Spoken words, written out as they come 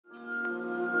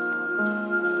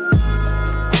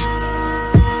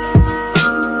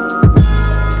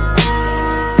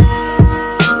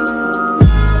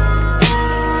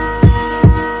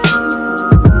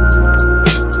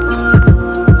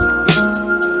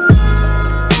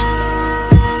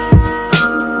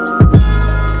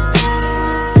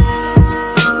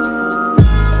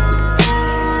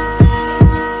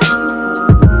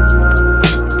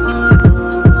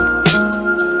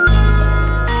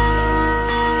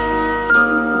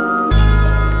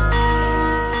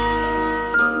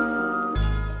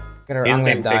I'm the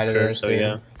gonna same die to picture, this, so dude.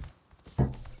 yeah.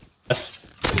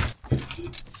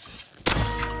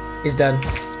 He's dead.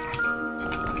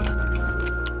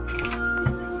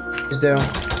 He's down.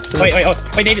 So wait,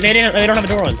 they don't have a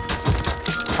door on.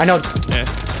 I know. Yeah.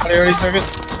 I already took it.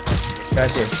 Yeah, I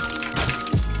see.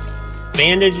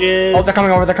 Bandages. Oh, they're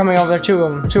coming over. They're coming over. There, two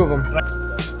of them.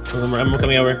 I'm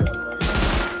coming over.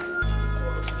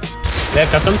 They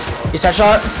have custom. He's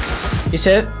headshot. He's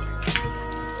hit.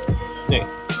 Okay.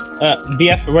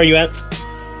 BF, where are you at?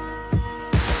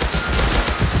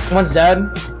 One's dead.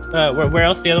 Where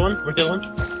else? The other one? Where's the other one?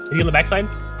 Is he on the backside?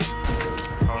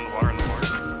 Oh, in the water, in the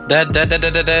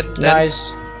water. Dead.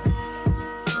 Nice.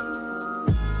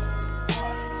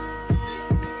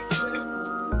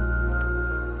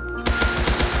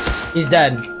 He's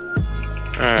dead.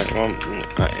 Alright, well,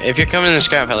 if you're coming in the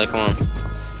scrap heli, come on.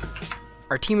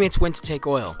 Our teammates went to take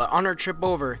oil, but on our trip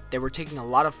over, they were taking a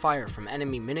lot of fire from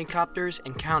enemy minicopters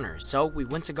and counters, so we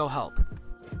went to go help.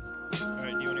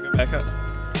 Alright, do you wanna go back up?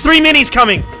 3 minis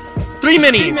coming! 3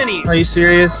 minis! Are you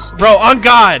serious? Bro, on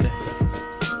God!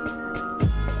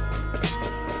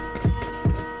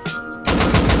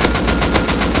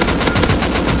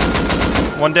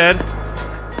 One dead.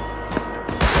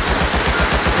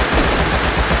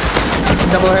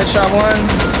 Double headshot one.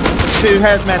 2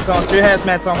 hazmats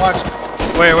on, watch.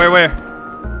 Where?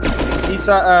 He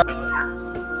saw,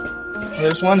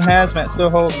 there's one hazmat still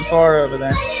holding far over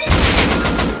there.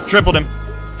 Tripled him.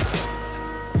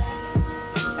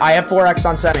 I have 4x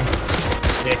on setting.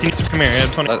 Yeah, come here, I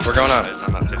have 20. We're going up.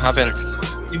 Hop in.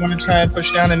 You wanna try and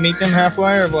push down and meet them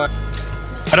halfway, or what?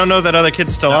 I don't know that other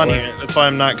kid's still on here. That's why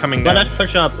I'm not coming Well, down. let's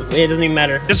push up. It doesn't even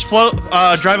matter. Just float,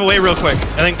 drive away real quick.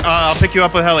 I think, I'll pick you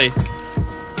up with heli.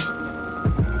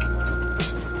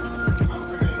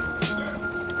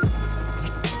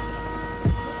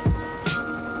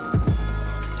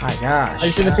 My gosh. I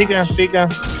just in the peek down.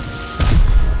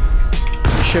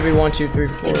 Should be 1, 2, 3,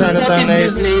 4. Trying to find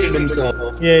these.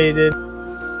 Yeah, he did.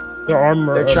 Their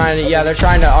armor. They're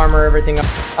trying to armor everything up.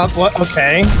 Up what?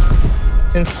 Okay.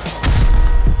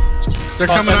 They're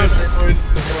coming out.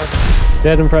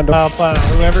 Dead in front of.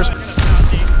 Whoever's.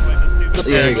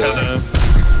 There you go.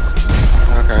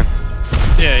 Okay.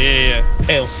 Yeah.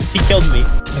 Hell, he killed me.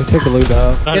 I took a loot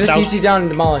off. Get a TC down and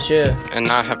demolish, yeah. And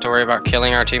not have to worry about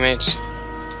killing our teammates.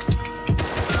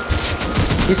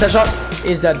 He's headshot.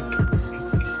 He's dead.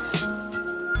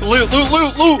 Loot!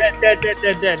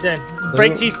 Dead.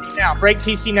 Break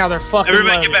TC now, they're fucking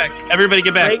Everybody get back. Everybody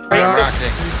get back.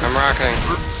 I'm rocketing.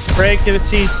 Break the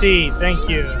TC, thank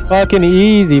you. Fucking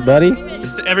easy, buddy.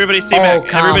 Everybody stay back.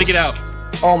 Comms. Everybody get out.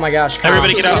 Oh my gosh, comms.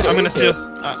 Everybody get out. I'm gonna seal.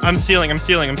 I'm sealing.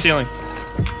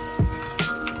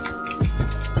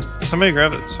 Somebody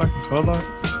grab it. Fucking cold lock.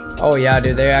 Oh yeah,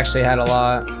 dude, they actually had a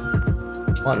lot.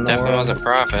 What in the Definitely world? wasn't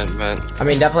profit, but I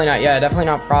mean, definitely not. Yeah, definitely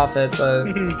not profit, but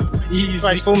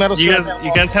Full metal. You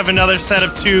guys have another set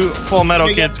of 2 full metal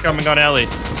kids coming on Ellie.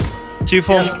 2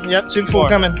 full. Yep, 2 full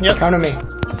coming. Yep. come to me.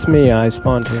 It's me. I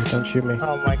spawned here. Don't shoot me.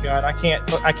 Oh my god, I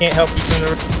can't help you from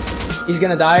the. He's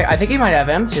gonna die. I think he might have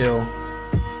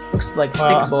M2. Looks like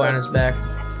thick boy on his back.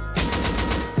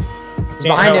 He's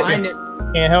behind it.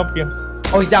 Can't help you.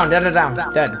 Oh, he's down. Dead.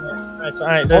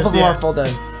 Alright, Both of them are full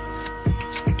dead.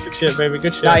 Good shit, baby.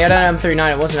 Good shit. Nah, you had an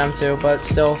M39. It wasn't M2, but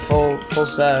still full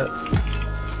set.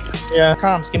 Yeah,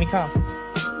 comms. Give me comms.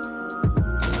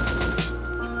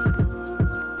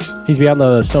 He's behind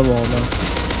the stone wall now.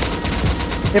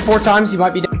 Hit 4 times. He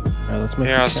might be dead. Alright, let's make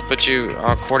here, I'll split you.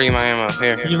 I'll quarter you my ammo.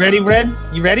 Here. You ready, Red?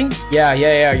 You ready? Yeah.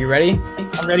 You ready?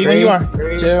 I'm ready when you are.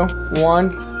 2, 1.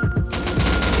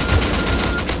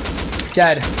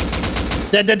 Dead.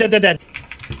 Dead.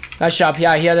 Nice job.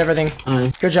 Yeah, he had everything.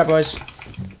 Good job, boys.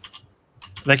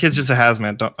 That kid's just a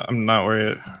hazmat. I'm not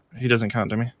worried. He doesn't count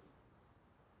to me.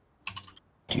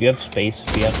 Do you have space?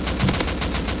 Yeah.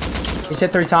 He's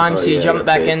hit 3 times. He jumped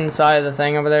back inside of the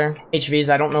thing over there. HVs.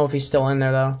 I don't know if he's still in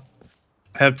there though.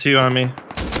 I have 2 on me.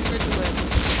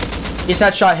 He's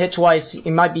headshot hit twice. He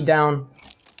might be down.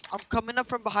 I'm coming up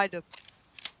from behind him.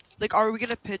 Like, are we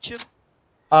gonna pitch him?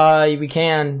 We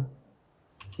can.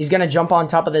 He's gonna jump on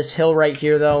top of this hill right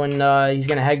here though, and he's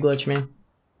gonna head glitch me.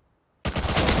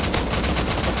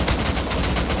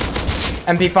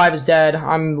 MP5 is dead.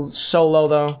 I'm so low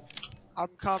though. I'm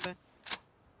coming.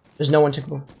 There's no one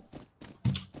to.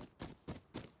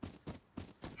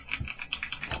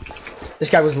 This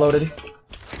guy was loaded.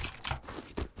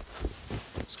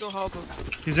 Let's go help him.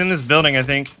 He's in this building, I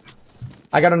think.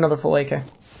 I got another full AK.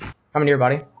 Coming to your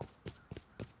body.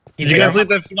 Did you guys leave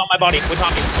the? He's on my body. With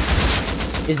Tommy.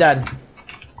 He's dead.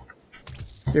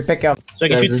 Your pickup. So I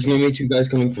can Guys, shoot. there's gonna be 2 guys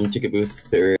coming from ticket booth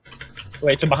area.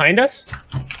 Wait, so behind us?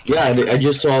 Yeah, I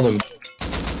just saw them.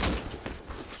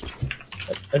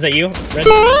 Is that you? Red?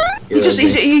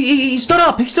 He stood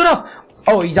up. He stood up.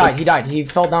 Oh, he died. He died. He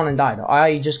fell down and died.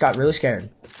 I just got really scared.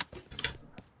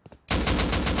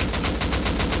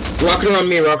 Rocket on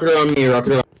me. Rocket on me.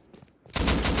 Rocket on.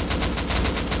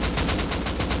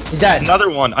 He's dead. Another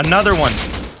one. Another one.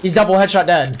 He's double headshot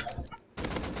dead.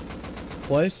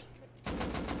 Twice.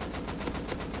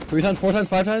 3 times, 4 times,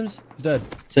 5 times. He's dead.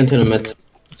 Sent in a mid.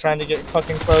 Trying to get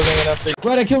fucking clothing enough to.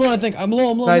 Right, I killed one. I think I'm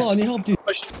low. Nice. I need help, dude.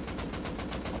 Push.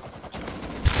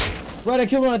 Right, I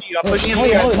killed one. I'm pushing him.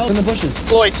 Help in the bushes.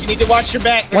 Floyd, you need to watch your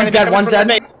back. They're One's gonna be dead. One's coming from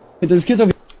dead. the base. Hey, there's kids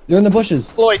over here. They're in the bushes.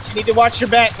 Floyd, you need to watch your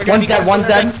back. They're gonna One's be dead. coming One's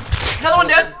from the dead. base. Another one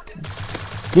dead.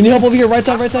 We need help over here. Right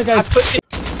side, I'm guys. pushing.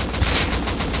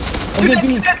 I'm gonna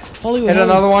be Hollywood. Hit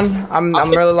another one. I'm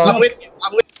really low. I'm with you.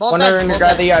 I'm with you. One under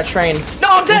grab the train. No,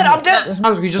 I'm dead. I'm dead.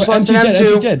 Sometimes we just MG's lost an dead.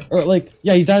 MG's M2. dead. Or like,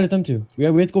 yeah, he's died at them too. We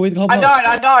have to go help him out.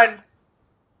 I died.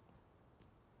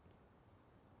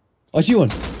 Oh, I see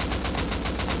one.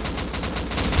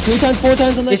 3 times, 4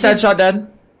 times on that. He's headshot dead.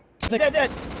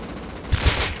 Dead.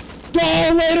 Go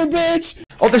later, bitch.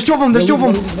 Oh, there's 2 of them. There's 2 of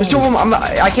them. There's 2 of them.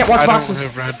 I can't watch I don't boxes.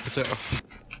 have red potato.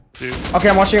 Dude. Okay,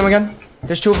 I'm watching him again.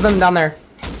 There's 2 of them down there.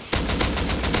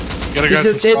 You gotta He's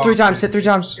go hit 3 times. Hit 3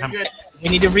 times. We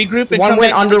need to regroup and One come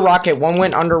went back. under rocket. One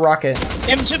went under rocket.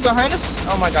 M2 behind us.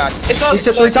 Oh my god. It's up. He's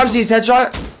hit 3 times. He's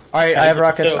headshot. All right, I have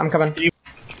rockets. I'm coming.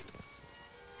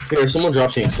 Here, someone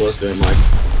drops the explosive, Mike.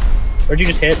 Where'd you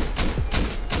just hit?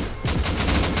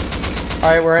 All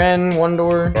right, we're in. One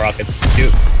door. Rockets.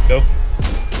 Shoot. Go.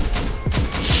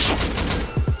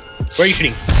 Where are you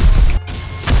shooting?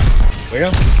 Where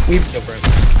now? We've. Go for it.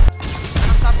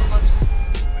 On top of us.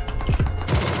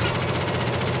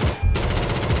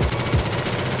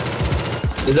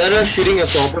 Is that us shooting a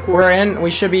assault report? We're in. We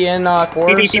should be in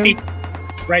core soon. TP.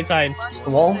 Right side.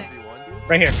 The wall.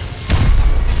 Right here.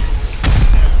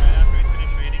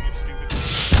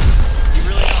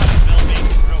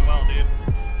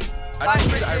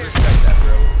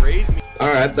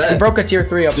 Alright, bet. We broke a tier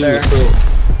 3 up Dude, there. so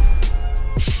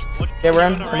Okay, we're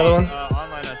in. Another one.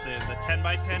 Online essay is the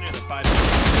 10x10 or the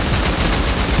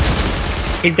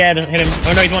 5x10? He's dead. Hit him.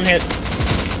 Oh no, he's 1 hit.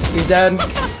 He's dead.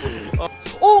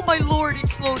 Oh my lord,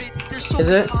 it's loaded. There's so Is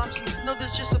many it? comps. No,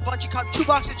 there's just a bunch of comps. 2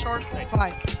 boxes charged.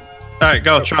 5. Alright,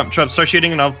 go. Trump, start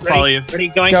shooting and I'll follow you. Ready?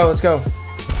 Going. Go. Let's go.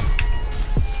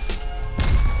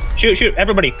 Shoot.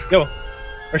 Everybody. Go.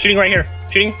 We're shooting right here.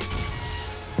 Shooting.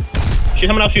 Shoot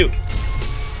someone else. Shoot.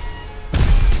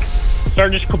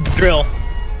 Start just drill.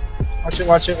 Watch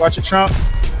it, Trump.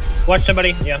 Watch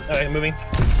somebody. Yeah. Alright, moving.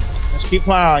 Let's keep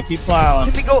plowing.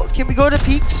 Can we go to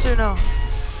peaks or no?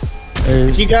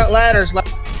 If you got ladders, ladder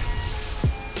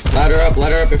up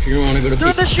if you want to go to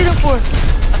They're peak. shooting for.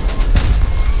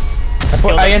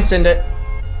 I instant it.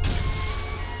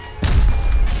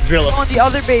 Drill him. On the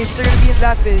other base, they're gonna be in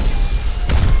that base.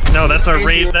 No, that's our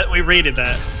raid. That we raided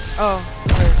that. Oh.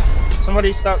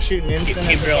 somebody stop shooting instant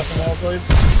Keep at the drill. fucking wall, please.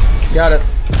 Got it.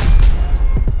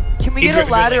 Can we Keep get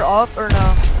a ladder up or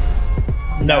no?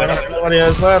 No, Nobody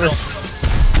has ladders.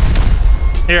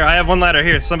 Here, I have 1 ladder.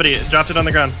 Here, somebody dropped it on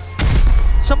the ground.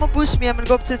 Someone boost me. I'm gonna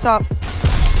go up to the top.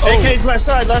 AK's left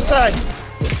side.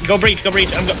 Go breach.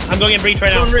 I'm going in breach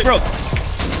right now. Going breach. Bro,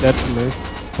 Dead for me.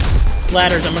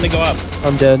 ladders. I'm gonna go up.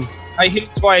 I'm dead. I hit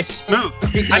it twice. Move.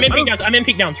 I'm in peak downs. I'm in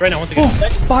peak downs right now. Once again.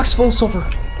 Oh, box full of silver.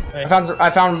 Okay. I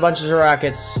found bunches of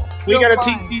rockets. We got a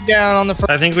TP down on the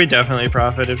front. I think we definitely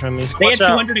profited from these. They had Watch out,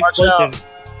 200 watch out. explosives.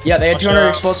 Yeah, they had Watch 200 out.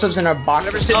 explosives in a box.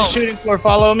 Whoever's hitting the shooting floor,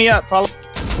 follow me up. Follow.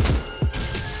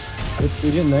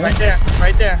 We getting there? Right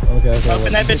there. Okay.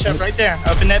 Open that bitch up, right there.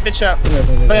 Open that bitch up. Okay.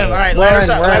 Boom. Alright, ladders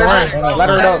up, ladders up.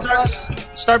 Ladder up.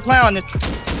 Start plowing it.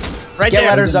 Right Get there.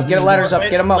 ladders up. Get ladders up.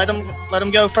 Get them up. Let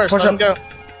them go first. Push Let them up.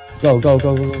 go. Go.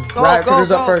 Right,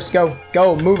 critters up first. Go.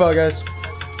 Move out, guys.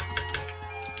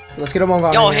 Let's get them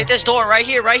on. Yo, hit this door right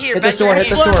here. Hit this door.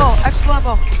 Expo ammo.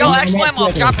 Yo, expo ammo,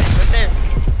 drop it right there.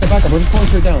 Hey, back up. We're just pulling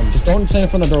straight down. Just don't stand in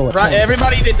front of the doorway. Right,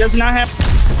 everybody that does not have.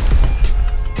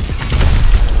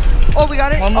 Oh, we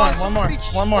got it. One more. Oh,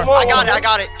 reach. One more. I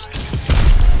got it.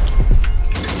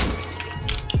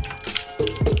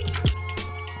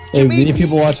 Hey, we need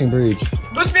people watching breach.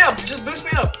 Boost me up. Just boost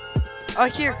me up.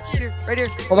 Here, right here.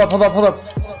 Hold up.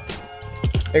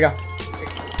 There you go.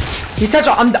 He's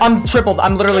headshot. I'm tripled.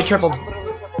 I'm literally tripled.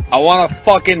 I wanna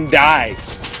fucking die.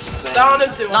 Sound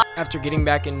them too. After getting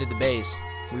back into the base,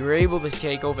 we were able to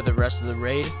take over the rest of the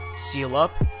raid, seal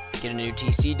up, get a new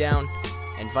TC down,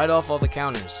 and fight off all the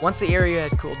counters. Once the area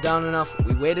had cooled down enough,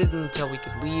 we waited until we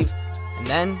could leave, and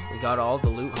then we got all the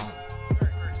loot home.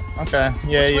 Okay.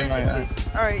 Yeah, you might.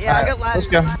 Alright, yeah, I got ladders. Let's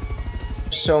go.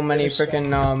 So many freaking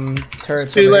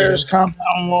turrets. 2 over layers here.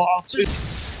 compound wall.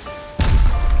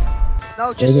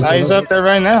 No, just He's up there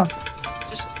right now.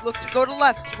 look to go to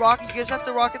left. It's rock. You guys have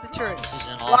to rocket the turret.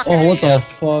 Rock Oh, what the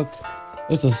fuck?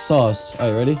 It's a sauce.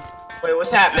 Alright, ready? Wait,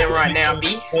 what's happening right now,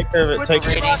 B? Take care of it. Take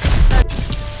care of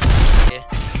it.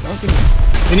 Okay.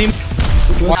 We need.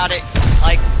 Got it.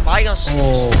 Like, my guns.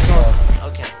 Oh,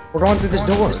 Okay. We're going through this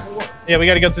door. Yeah, we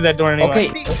gotta go through that door anyway.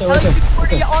 Okay.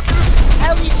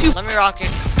 Let me rock it.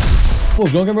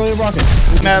 fuck. Don't get really rocket.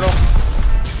 Metal.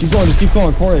 Keep going, just keep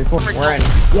going. Corey. We're in.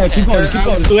 Yeah, keep going, just keep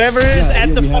going. Whoever is Yeah, at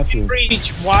yeah, the we have fucking to.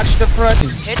 breach, watch the front.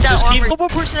 Hit that Just keep. armor. One more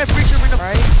person at breach arena.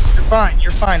 Alright. You're fine.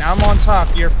 You're fine. I'm on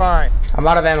top. You're fine. I'm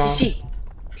out of ammo.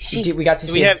 TC. We got to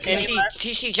Do see. we have TC, any?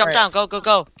 TC, jump Alright. down. Go, go,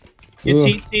 go. Get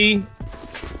Ugh. TT.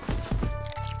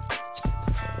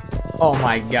 Oh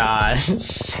my god.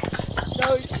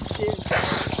 No shit.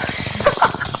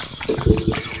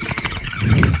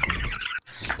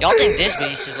 Y'all think this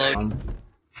base is low?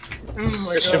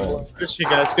 Good shit, boy. Good shit,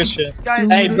 guys. Good shit. Guys,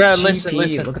 Hey, bro, GP,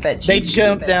 listen. look at that They GP,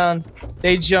 jumped look at down.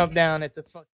 They jumped down at the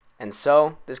fuck. And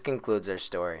so, this concludes our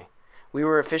story. We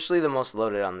were officially the most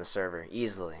loaded on the server,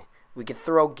 easily. We could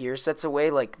throw gear sets away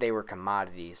like they were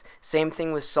commodities. Same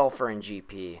thing with Sulfur and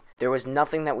GP. There was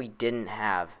nothing that we didn't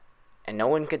have, and no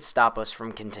one could stop us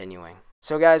from continuing.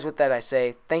 So guys, with that I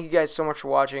say, thank you guys so much for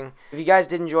watching. If you guys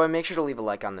did enjoy, make sure to leave a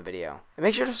like on the video. And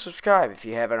make sure to subscribe if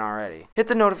you haven't already. Hit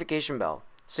the notification bell,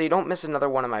 so you don't miss another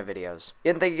one of my videos.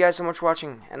 Again, thank you guys so much for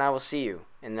watching, and I will see you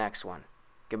in the next one.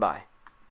 Goodbye.